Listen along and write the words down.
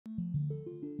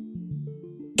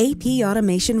AP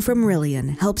automation from Rillion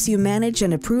helps you manage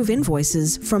and approve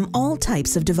invoices from all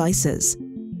types of devices.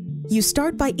 You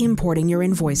start by importing your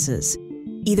invoices,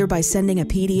 either by sending a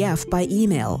PDF by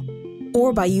email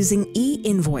or by using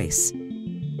e-invoice.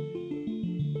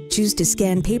 Choose to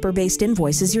scan paper-based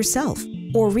invoices yourself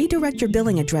or redirect your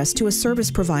billing address to a service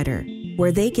provider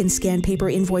where they can scan paper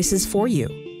invoices for you.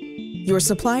 Your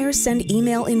suppliers send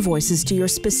email invoices to your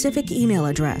specific email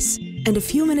address, and a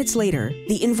few minutes later,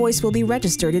 the invoice will be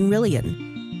registered in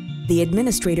Rillion. The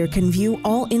administrator can view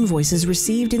all invoices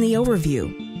received in the overview,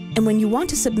 and when you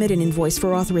want to submit an invoice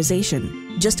for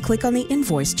authorization, just click on the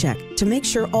invoice check to make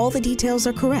sure all the details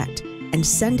are correct and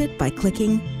send it by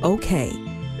clicking OK.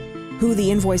 Who the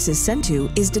invoice is sent to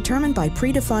is determined by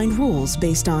predefined rules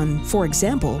based on, for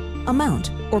example,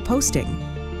 amount or posting.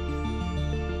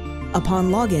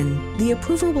 Upon login, the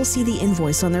approver will see the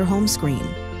invoice on their home screen.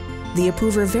 The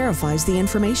approver verifies the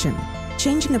information,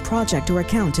 changing the project or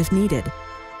account if needed.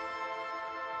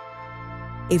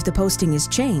 If the posting is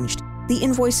changed, the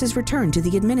invoice is returned to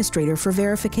the administrator for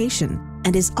verification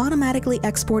and is automatically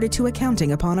exported to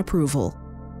accounting upon approval.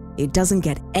 It doesn't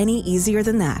get any easier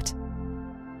than that.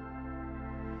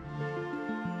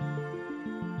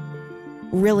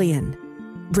 Rillion,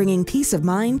 bringing peace of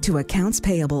mind to accounts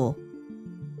payable.